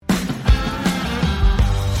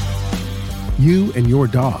You and your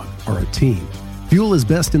dog are a team. Fuel is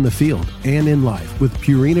best in the field and in life with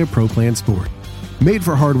Purina Pro Plan Sport. Made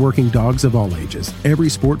for hardworking dogs of all ages, every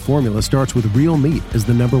sport formula starts with real meat as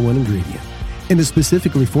the number one ingredient and is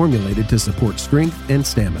specifically formulated to support strength and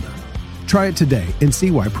stamina. Try it today and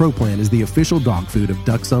see why Pro Plan is the official dog food of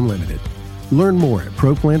Ducks Unlimited. Learn more at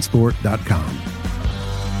ProPlansport.com.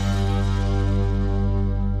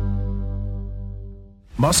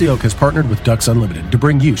 Mossy Oak has partnered with Ducks Unlimited to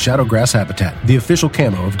bring you Shadowgrass Habitat, the official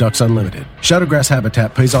camo of Ducks Unlimited. Shadowgrass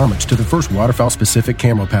Habitat pays homage to the first waterfowl-specific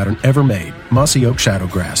camo pattern ever made, Mossy Oak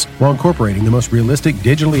Shadowgrass, while incorporating the most realistic,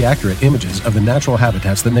 digitally accurate images of the natural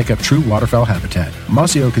habitats that make up true waterfowl habitat.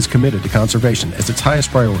 Mossy Oak is committed to conservation as its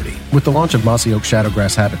highest priority. With the launch of Mossy Oak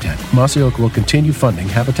Shadowgrass Habitat, Mossy Oak will continue funding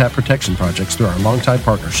habitat protection projects through our longtime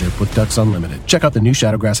partnership with Ducks Unlimited. Check out the new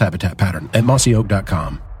Shadowgrass Habitat pattern at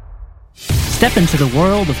mossyoak.com. Step into the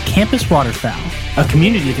world of Campus Waterfowl, a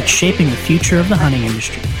community that's shaping the future of the hunting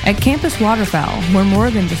industry. At Campus Waterfowl, we're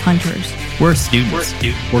more than just hunters. We're students.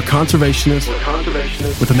 We're conservationists.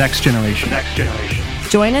 With the next generation.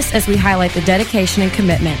 Join us as we highlight the dedication and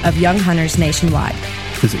commitment of young hunters nationwide.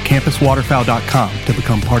 Visit campuswaterfowl.com to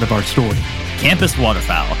become part of our story. Campus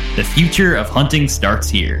Waterfowl, the future of hunting starts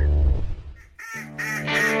here.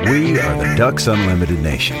 We are the Ducks Unlimited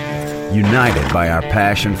Nation, united by our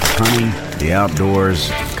passion for hunting, the outdoors,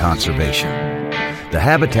 and conservation. The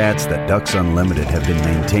habitats that Ducks Unlimited have been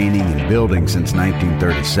maintaining and building since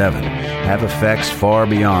 1937 have effects far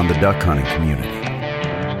beyond the duck hunting community.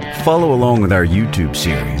 Follow along with our YouTube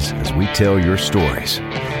series as we tell your stories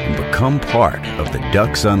and become part of the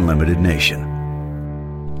Ducks Unlimited Nation.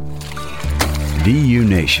 DU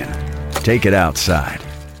Nation. Take it outside.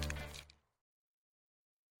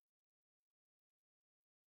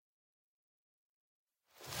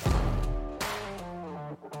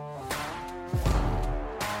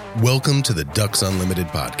 Welcome to the Ducks Unlimited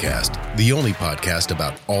podcast, the only podcast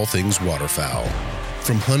about all things waterfowl.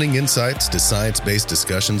 From hunting insights to science-based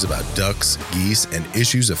discussions about ducks, geese, and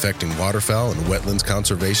issues affecting waterfowl and wetlands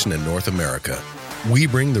conservation in North America, we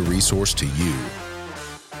bring the resource to you.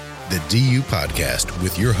 The DU Podcast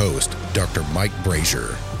with your host, Dr. Mike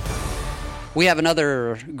Brazier. We have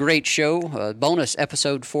another great show, a bonus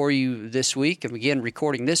episode for you this week. And again,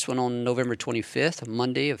 recording this one on November 25th,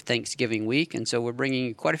 Monday of Thanksgiving week. And so we're bringing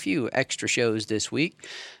you quite a few extra shows this week.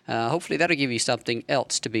 Hopefully that'll give you something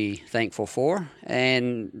else to be thankful for.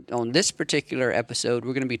 And on this particular episode,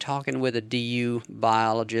 we're going to be talking with a DU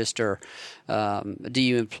biologist or a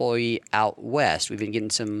DU employee out west. We've been getting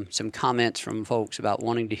some comments from folks about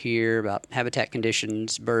wanting to hear about habitat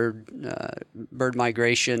conditions, bird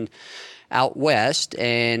migration out west,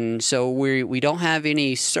 and so we don't have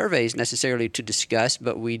any surveys necessarily to discuss,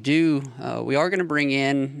 but we are going to bring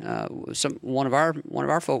in one of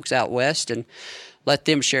our folks out west and let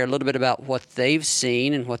them share a little bit about what they've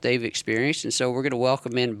seen and what they've experienced. And so we're going to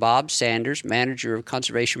welcome in Bob Sanders, Manager of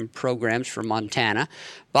Conservation Programs for Montana.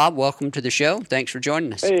 Bob, welcome to the show. Thanks for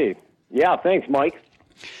joining us. Hey, yeah, thanks, Mike.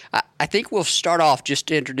 I think we'll start off just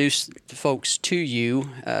to introduce the folks to you.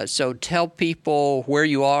 So tell people where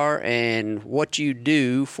you are and what you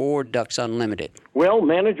do for Ducks Unlimited. Well,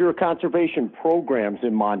 Manager of Conservation Programs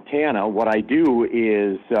in Montana. What I do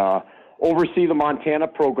is oversee the Montana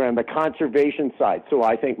program, the conservation side. So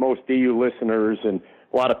I think most DU listeners and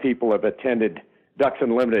a lot of people have attended Ducks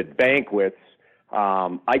Unlimited banquets.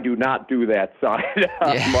 I do not do that side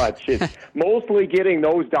much. It's mostly getting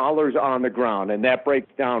those dollars on the ground, and that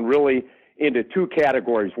breaks down really into two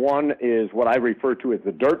categories. One is what I refer to as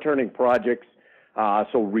the dirt turning projects,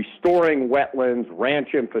 so restoring wetlands, ranch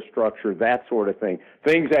infrastructure, that sort of thing,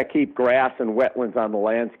 things that keep grass and wetlands on the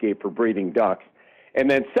landscape for breeding ducks. And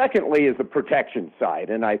then secondly is the protection side,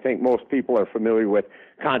 and I think most people are familiar with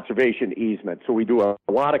conservation easements. So we do a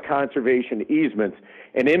lot of conservation easements,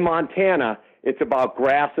 and in Montana, it's about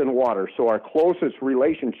grass and water. So our closest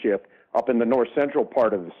relationship up in the north central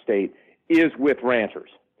part of the state is with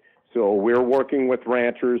ranchers. So we're working with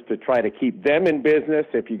ranchers to try to keep them in business.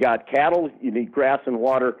 If you got cattle, you need grass and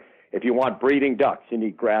water. If you want breeding ducks, you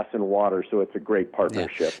need grass and water, so it's a great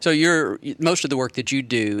partnership. Yeah. So most of the work that you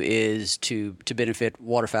do is to benefit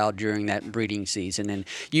waterfowl during that breeding season, and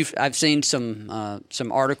I've seen some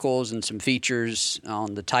articles and some features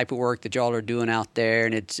on the type of work that y'all are doing out there,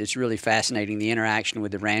 and it's really fascinating. The interaction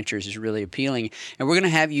with the ranchers is really appealing, and we're going to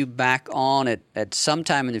have you back on at some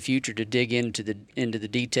time in the future to dig into the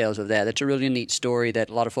details of that. That's a really neat story that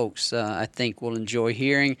a lot of folks I think will enjoy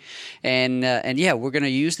hearing, and yeah, we're going to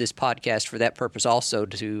use this podcast for that purpose also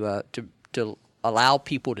to allow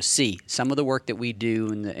people to see some of the work that we do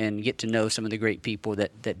and get to know some of the great people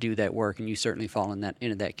that do that work, and you certainly fall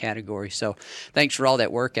into that category. So thanks for all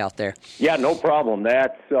that work out there. Yeah, no problem.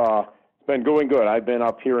 That's been going good. I've been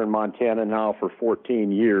up here in Montana now for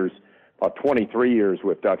 14 years, about 23 years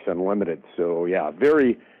with Ducks Unlimited. So, yeah,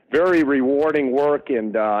 very, very rewarding work,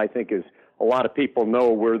 and I think as a lot of people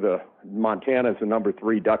know, Montana's the number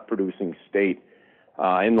 3 duck-producing state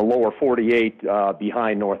in the lower 48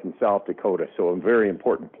 behind North and South Dakota. So a very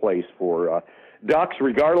important place for ducks,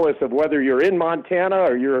 regardless of whether you're in Montana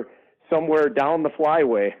or you're somewhere down the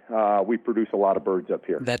flyway. We produce a lot of birds up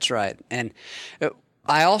here. That's right. And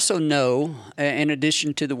I also know, in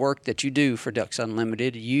addition to the work that you do for Ducks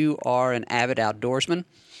Unlimited, you are an avid outdoorsman.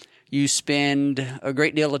 You spend a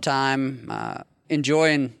great deal of time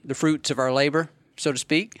enjoying the fruits of our labor, so to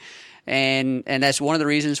speak. And that's one of the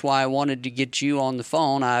reasons why I wanted to get you on the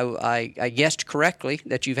phone. I guessed correctly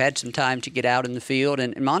that you've had some time to get out in the field.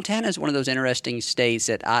 And Montana is one of those interesting states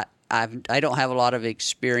that I don't have a lot of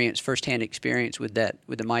firsthand experience with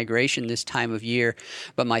the migration this time of year.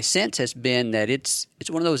 But my sense has been that it's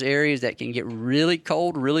one of those areas that can get really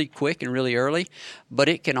cold really quick and really early. But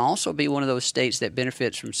it can also be one of those states that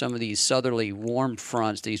benefits from some of these southerly warm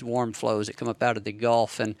fronts, these warm flows that come up out of the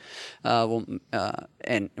Gulf and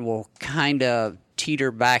will kind of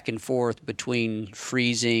teeter back and forth between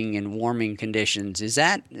freezing and warming conditions. Is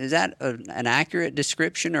that an accurate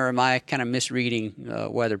description, or am I kind of misreading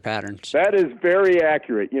weather patterns? That is very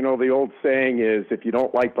accurate. You know, the old saying is, if you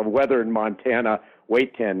don't like the weather in Montana,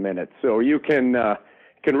 wait 10 minutes. So you can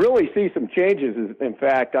really see some changes. In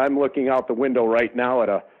fact, I'm looking out the window right now at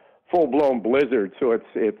a full-blown blizzard, so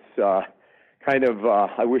it's kind of,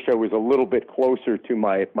 I wish I was a little bit closer to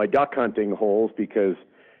my duck hunting holes, because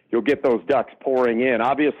you'll get those ducks pouring in.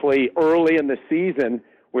 Obviously, early in the season,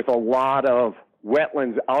 with a lot of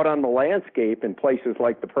wetlands out on the landscape in places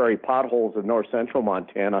like the prairie potholes of north central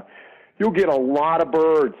Montana, you'll get a lot of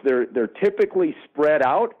birds. They're typically spread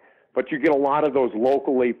out, but you get a lot of those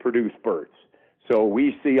locally produced birds. So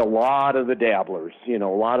we see a lot of the dabblers, a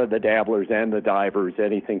lot of the dabblers and the divers,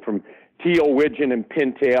 anything from teal, widgeon, and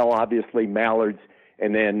pintail, obviously mallards,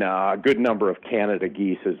 and then a good number of Canada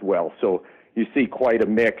geese as well. So you see quite a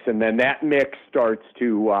mix, and then that mix starts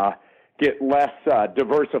to get less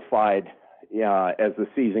diversified as the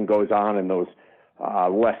season goes on, and those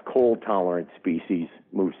less cold-tolerant species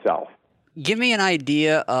move south. Give me an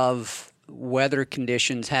idea of weather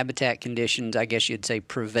conditions, habitat conditions, I guess you'd say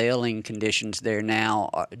prevailing conditions there now.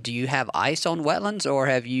 Do you have ice on wetlands, or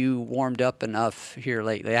have you warmed up enough here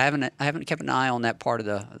lately? I haven't kept an eye on that part of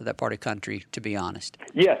the country, to be honest.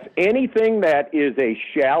 Yes, anything that is a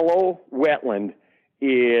shallow wetland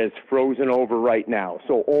is frozen over right now.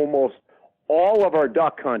 So almost all of our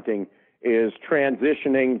duck hunting is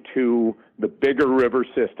transitioning to the bigger river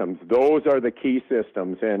systems. Those are the key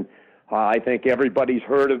systems, and I think everybody's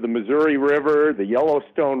heard of the Missouri River, the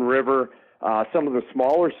Yellowstone River. Some of the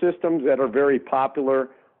smaller systems that are very popular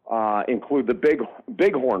include the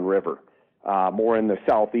Bighorn River, more in the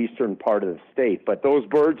southeastern part of the state. But those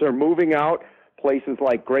birds are moving out. Places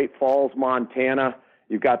like Great Falls, Montana,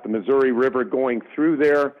 you've got the Missouri River going through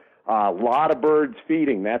there. A lot of birds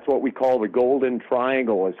feeding. That's what we call the Golden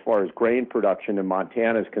Triangle as far as grain production in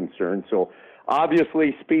Montana is concerned. So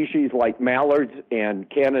obviously, species like mallards and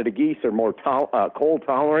Canada geese are more cold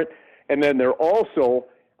tolerant, and then they're also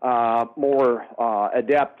more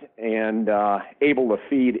adept and able to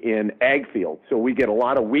feed in ag fields. So we get a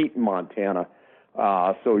lot of wheat in Montana.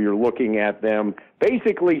 So you're looking at them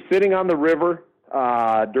basically sitting on the river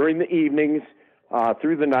during the evenings,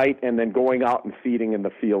 through the night, and then going out and feeding in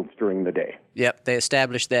the fields during the day. Yep, they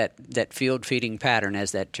establish that field feeding pattern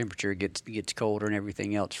as that temperature gets colder and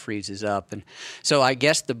everything else freezes up. And so I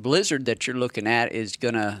guess the blizzard that you're looking at is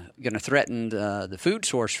gonna threaten the food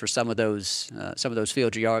source for some of those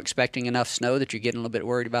fields. Are y'all expecting enough snow that you're getting a little bit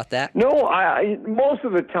worried about that? No, most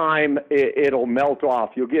of the time it'll melt off.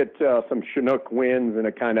 You'll get some Chinook winds, and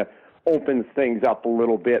it kind of opens things up a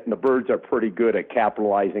little bit, and the birds are pretty good at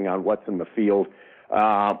capitalizing on what's in the field.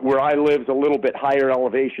 Where I live is a little bit higher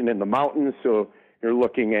elevation in the mountains, so you're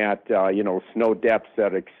looking at, snow depths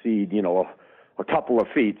that exceed, a couple of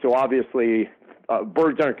feet. So obviously,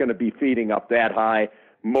 birds aren't going to be feeding up that high.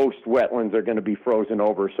 Most wetlands are going to be frozen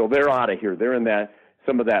over, so they're out of here. They're in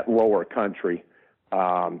some of that lower country.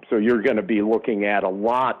 So you're going to be looking at a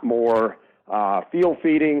lot more field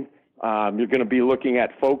feeding. You're going to be looking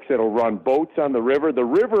at folks that will run boats on the river. The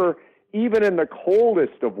river, even in the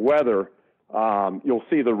coldest of weather, you'll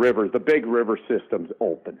see the big river systems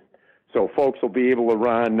open. So folks will be able to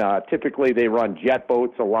run, typically they run jet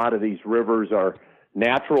boats. A lot of these rivers are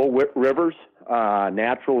natural rivers,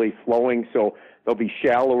 naturally flowing, so they'll be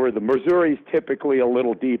shallower. The Missouri's typically a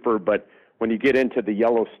little deeper, but when you get into the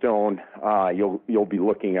Yellowstone, you'll be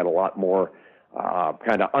looking at a lot more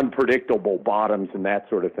kind of unpredictable bottoms and that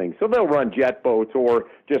sort of thing. So they'll run jet boats or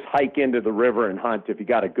just hike into the river and hunt. If you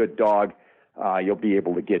got a good dog, you'll be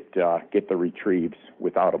able to get the retrieves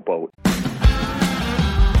without a boat.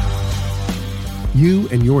 You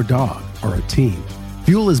and your dog are a team.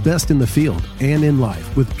 Fuel is best in the field and in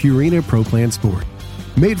life with Purina Pro Plan Sport.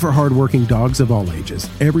 Made for hardworking dogs of all ages,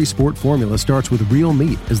 every sport formula starts with real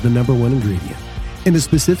meat as the #1 ingredient and is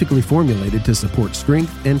specifically formulated to support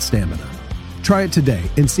strength and stamina. Try it today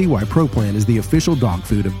and see why Pro Plan is the official dog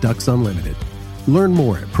food of Ducks Unlimited. Learn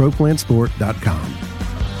more at ProPlansport.com.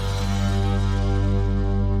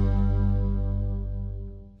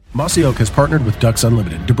 Mossy Oak has partnered with Ducks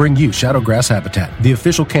Unlimited to bring you Shadowgrass Habitat, the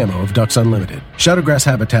official camo of Ducks Unlimited. Shadowgrass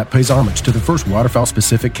Habitat pays homage to the first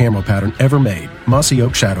waterfowl-specific camo pattern ever made, Mossy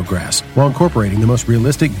Oak Shadowgrass, while incorporating the most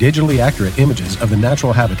realistic, digitally accurate images of the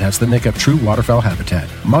natural habitats that make up true waterfowl habitat.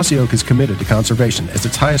 Mossy Oak is committed to conservation as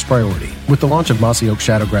its highest priority. With the launch of Mossy Oak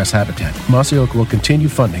Shadowgrass Habitat, Mossy Oak will continue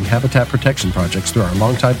funding habitat protection projects through our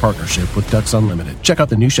longtime partnership with Ducks Unlimited. Check out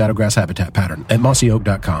the new Shadowgrass Habitat pattern at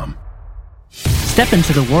mossyoak.com. Step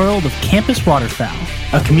into the world of Campus Waterfowl,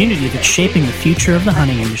 a community that's shaping the future of the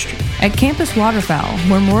hunting industry. At Campus Waterfowl,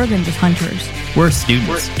 we're more than just hunters. We're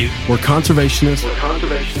students. We're conservationists.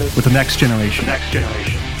 With the next generation.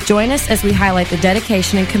 Join us as we highlight the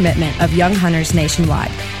dedication and commitment of young hunters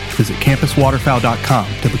nationwide. Visit campuswaterfowl.com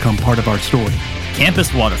to become part of our story.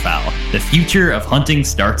 Campus Waterfowl, the future of hunting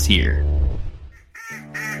starts here.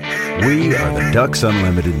 We are the Ducks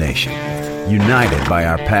Unlimited Nation, united by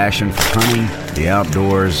our passion for hunting, the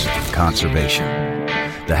outdoors, and conservation.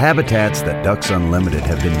 The habitats that Ducks Unlimited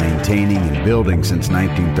have been maintaining and building since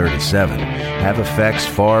 1937 have effects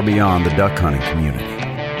far beyond the duck hunting community.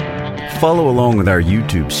 Follow along with our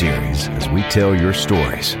YouTube series as we tell your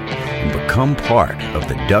stories and become part of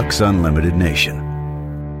the Ducks Unlimited Nation.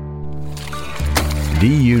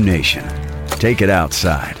 DU Nation, take it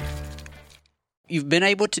outside. You've been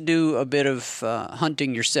able to do a bit of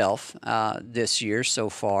hunting yourself this year so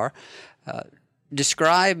far.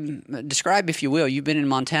 Describe, if you will. You've been in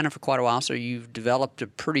Montana for quite a while, so you've developed a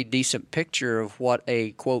pretty decent picture of what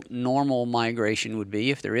a, quote, normal migration would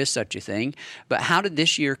be, if there is such a thing. But how did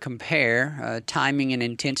this year compare, timing and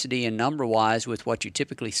intensity and number-wise, with what you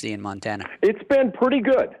typically see in Montana? It's been pretty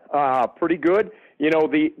good, You know,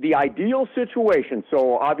 the ideal situation,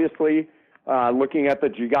 so obviously looking at the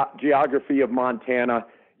geography of Montana,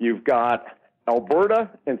 you've got Alberta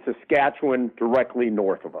and Saskatchewan directly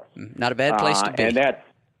north of us. Not a bad place to be. And that's,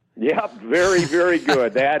 very, very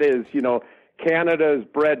good. That is, Canada's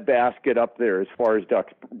breadbasket up there as far as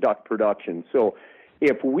duck production. So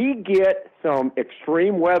if we get some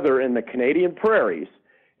extreme weather in the Canadian prairies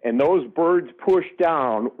and those birds push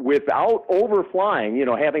down without overflying,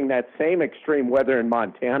 having that same extreme weather in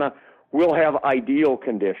Montana, we'll have ideal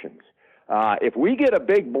conditions. If we get a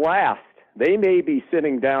big blast, they may be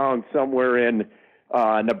sitting down somewhere in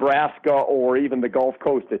Nebraska or even the Gulf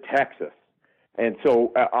Coast of Texas. And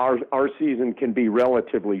so our season can be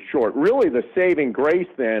relatively short. Really, the saving grace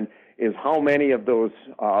then is how many of those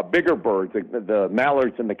bigger birds, the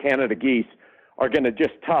mallards and the Canada geese, are going to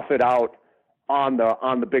just tough it out on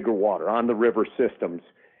the bigger water, on the river systems.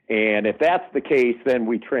 And if that's the case, then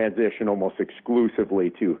we transition almost exclusively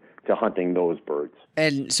to hunting those birds.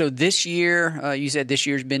 And so this year, you said this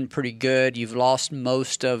year's been pretty good. You've lost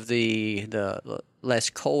most of the less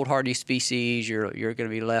cold hardy species. You're going to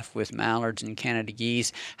be left with mallards and Canada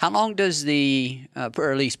geese. How long does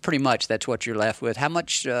or at least pretty much that's what you're left with. How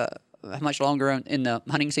much longer in the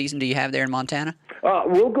hunting season do you have there in Montana?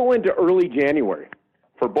 We'll go into early January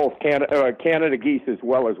for both Canada geese as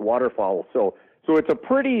well as waterfowl. So it's a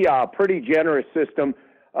pretty generous system.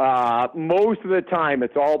 Most of the time,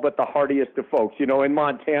 it's all but the hardiest of folks. In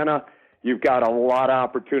Montana, you've got a lot of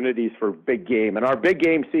opportunities for big game. And our big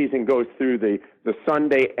game season goes through the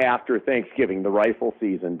Sunday after Thanksgiving, the rifle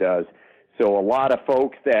season does. So a lot of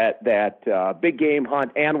folks that big game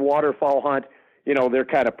hunt and waterfowl hunt, they're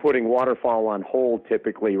kind of putting waterfowl on hold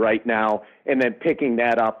typically right now and then picking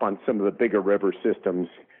that up on some of the bigger river systems,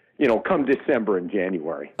 come December and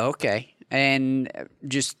January. Okay. And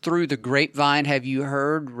just through the grapevine, have you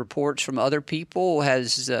heard reports from other people?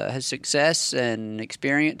 Has success and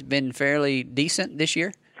experience been fairly decent this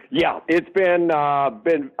year? Yeah, it's been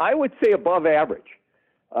I would say above average.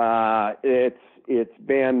 It's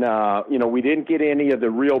been we didn't get any of the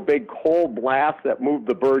real big cold blasts that moved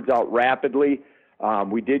the birds out rapidly.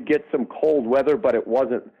 We did get some cold weather, but it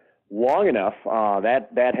wasn't long enough.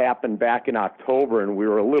 That happened back in October, and we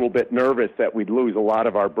were a little bit nervous that we'd lose a lot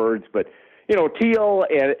of our birds. But teal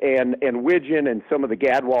and widgeon and some of the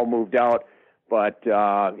gadwall moved out, but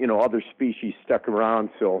other species stuck around.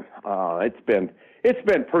 So it's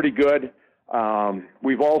been pretty good.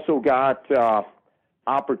 We've also got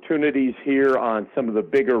opportunities here on some of the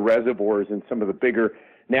bigger reservoirs and some of the bigger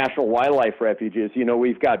national wildlife refuges.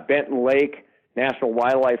 We've got Benton Lake National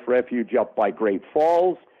Wildlife Refuge up by Great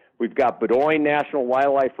Falls. We've got Bedoin National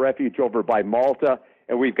Wildlife Refuge over by Malta,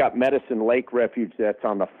 and we've got Medicine Lake Refuge that's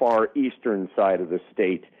on the far eastern side of the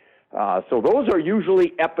state. So those are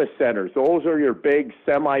usually epicenters. Those are your big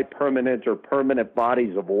semi-permanent or permanent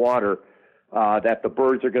bodies of water that the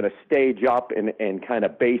birds are going to stage up and kind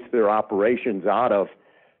of base their operations out of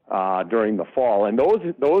during the fall. And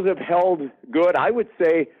those have held good. I would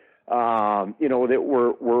say,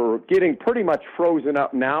 that we're getting pretty much frozen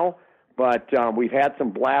up now, but we've had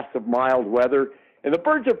some blasts of mild weather. And the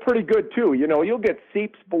birds are pretty good, too. You'll get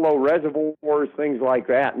seeps below reservoirs, things like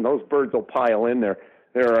that, and those birds will pile in there.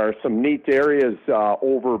 There are some neat areas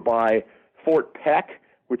over by Fort Peck,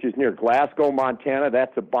 which is near Glasgow, Montana.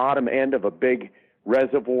 That's the bottom end of a big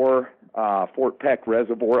reservoir, Fort Peck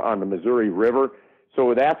Reservoir on the Missouri River.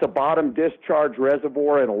 So that's a bottom discharge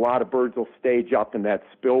reservoir, and a lot of birds will stage up in that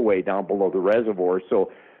spillway down below the reservoir.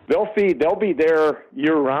 So they'll be there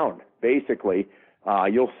year-round, basically.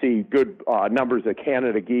 You'll see good numbers of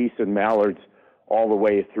Canada geese and mallards all the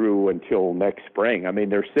way through until next spring. I mean,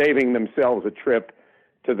 they're saving themselves a trip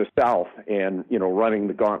to the south and, running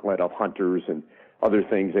the gauntlet of hunters and other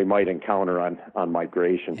things they might encounter on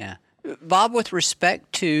migration. Yeah. Bob, with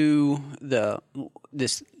respect to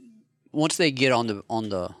once they get on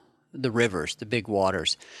the rivers, the big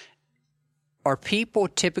waters, are people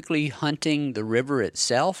typically hunting the river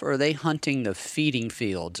itself, or are they hunting the feeding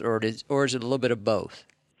fields, or is it a little bit of both?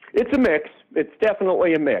 It's a mix. It's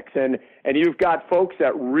definitely a mix, and you've got folks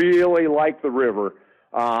that really like the river.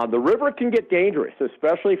 The river can get dangerous,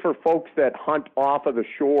 especially for folks that hunt off of the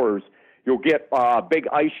shores. You'll get big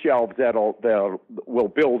ice shelves that will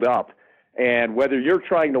build up, and whether you're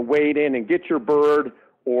trying to wade in and get your bird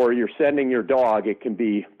or you're sending your dog, it can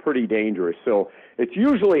be pretty dangerous. So it's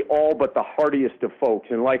usually all but the hardiest of folks.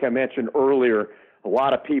 And like I mentioned earlier, a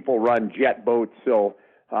lot of people run jet boats, so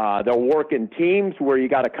they'll work in teams where you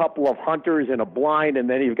got a couple of hunters in a blind, and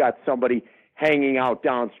then you've got somebody hanging out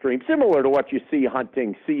downstream, similar to what you see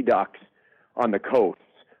hunting sea ducks on the coasts,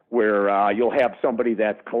 where you'll have somebody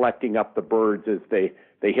that's collecting up the birds as they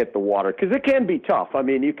hit the water. Because it can be tough. I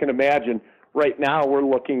mean, you can imagine right now we're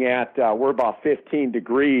looking at, we're about 15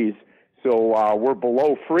 degrees, so we're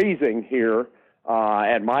below freezing here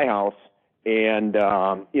at my house. And,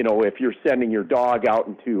 if you're sending your dog out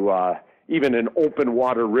into even an open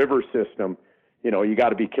water river system, you got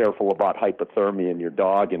to be careful about hypothermia in your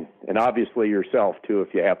dog and obviously yourself, too,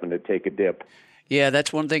 if you happen to take a dip. Yeah,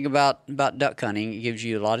 that's one thing about duck hunting. It gives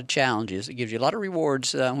you a lot of challenges. It gives you a lot of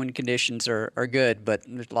rewards when conditions are good, but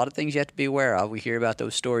there's a lot of things you have to be aware of. We hear about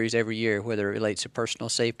those stories every year, whether it relates to personal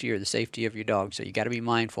safety or the safety of your dog, so you got to be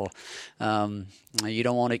mindful. You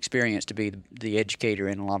don't want experience to be the educator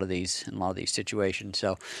in a lot of these situations.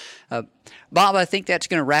 So, Bob, I think that's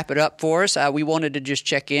going to wrap it up for us. We wanted to just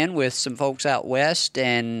check in with some folks out west,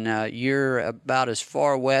 and you're about as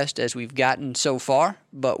far west as we've gotten so far,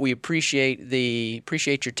 but we appreciate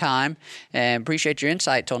your time and appreciate your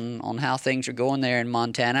insights on how things are going there in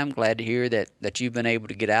Montana. I'm glad to hear that you've been able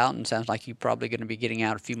to get out, and sounds like you're probably going to be getting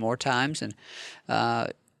out a few more times. And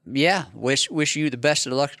wish you the best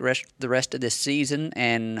of luck the rest of this season,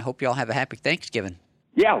 and hope you all have a happy Thanksgiving.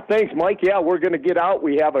 Yeah, thanks, Mike. Yeah, we're going to get out.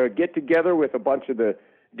 We have a get-together with a bunch of the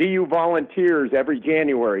DU volunteers every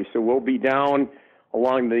January, so we'll be down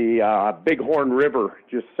along the Bighorn River,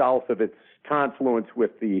 just south of its confluence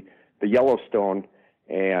with the Yellowstone,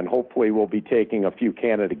 and hopefully we'll be taking a few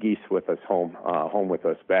Canada geese with us home with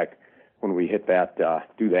us back when we hit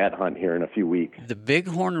do that hunt here in a few weeks. The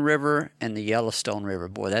Bighorn River and the Yellowstone River,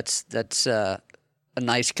 boy, that's a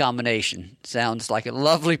nice combination. Sounds like a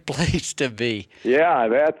lovely place to be. Yeah,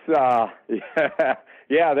 that's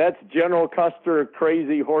General Custer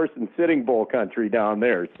crazy horse and Sitting Bull country down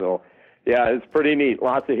there. So, yeah, it's pretty neat.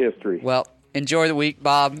 Lots of history. Well, enjoy the week,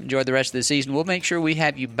 Bob. Enjoy the rest of the season. We'll make sure we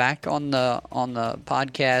have you back on the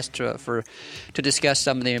podcast to discuss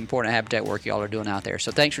some of the important habitat work y'all are doing out there.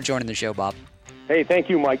 So thanks for joining the show, Bob. Hey, thank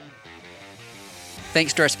you, Mike.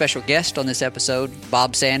 Thanks to our special guest on this episode,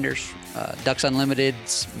 Bob Sanders, Ducks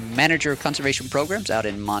Unlimited's Manager of Conservation Programs out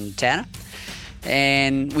in Montana.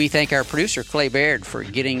 And we thank our producer, Clay Baird, for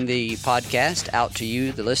getting the podcast out to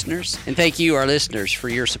you, the listeners. And thank you, our listeners, for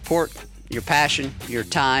your support your passion, your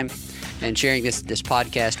time, and sharing this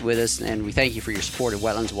podcast with us. And we thank you for your support of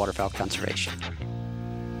wetlands and waterfowl conservation.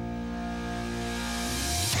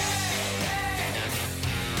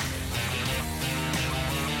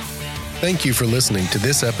 Thank you for listening to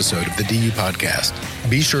this episode of the DU Podcast.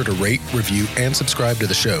 Be sure to rate, review, and subscribe to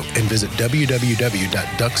the show, and visit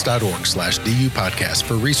www.ducks.org/DU Podcast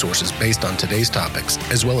for resources based on today's topics,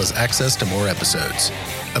 as well as access to more episodes.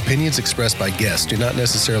 Opinions expressed by guests do not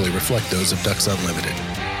necessarily reflect those of Ducks Unlimited.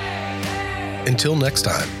 Until next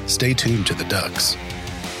time, stay tuned to the Ducks.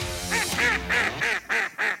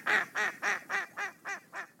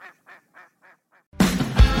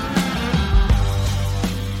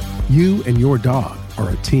 You and your dog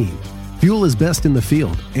are a team. Fuel is best in the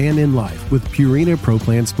field and in life with Purina Pro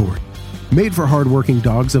Plan Sport. Made for hardworking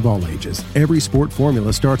dogs of all ages, every sport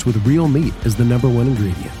formula starts with real meat as the #1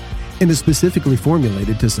 ingredient and is specifically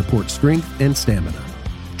formulated to support strength and stamina.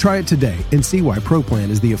 Try it today and see why Pro Plan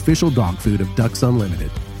is the official dog food of Ducks Unlimited.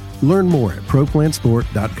 Learn more at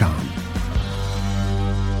ProPlansport.com.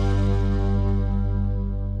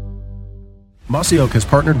 Mossy Oak has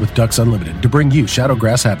partnered with Ducks Unlimited to bring you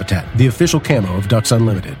Shadowgrass Habitat, the official camo of Ducks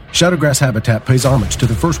Unlimited. Shadowgrass Habitat pays homage to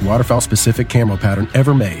the first waterfowl-specific camo pattern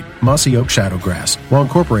ever made, Mossy Oak Shadowgrass, while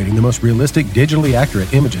incorporating the most realistic, digitally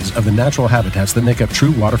accurate images of the natural habitats that make up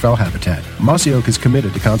true waterfowl habitat. Mossy Oak is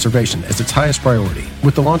committed to conservation as its highest priority.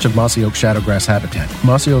 With the launch of Mossy Oak Shadowgrass Habitat,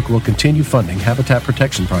 Mossy Oak will continue funding habitat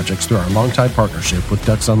protection projects through our longtime partnership with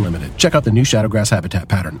Ducks Unlimited. Check out the new Shadowgrass Habitat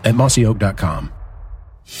pattern at mossyoak.com.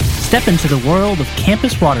 Step into the world of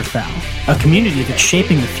Campus Waterfowl, a community that's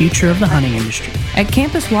shaping the future of the hunting industry. At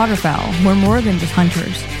Campus Waterfowl, we're more than just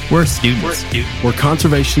hunters. We're students. We're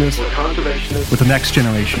conservationists with the next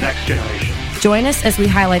generation. Join us as we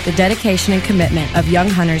highlight the dedication and commitment of young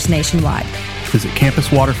hunters nationwide. Visit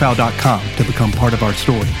campuswaterfowl.com to become part of our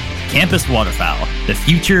story. Campus Waterfowl, the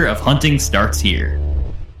future of hunting starts here.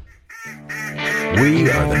 We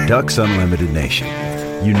are the Ducks Unlimited Nation,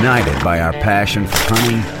 united by our passion for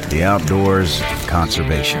hunting, the outdoors, and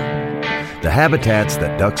conservation. The habitats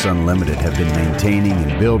that Ducks Unlimited have been maintaining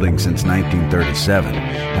and building since 1937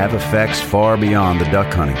 have effects far beyond the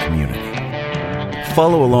duck hunting community.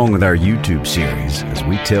 Follow along with our YouTube series as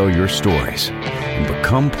we tell your stories and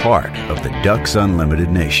become part of the Ducks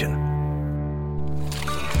Unlimited Nation.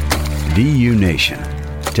 DU Nation,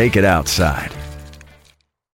 take it outside.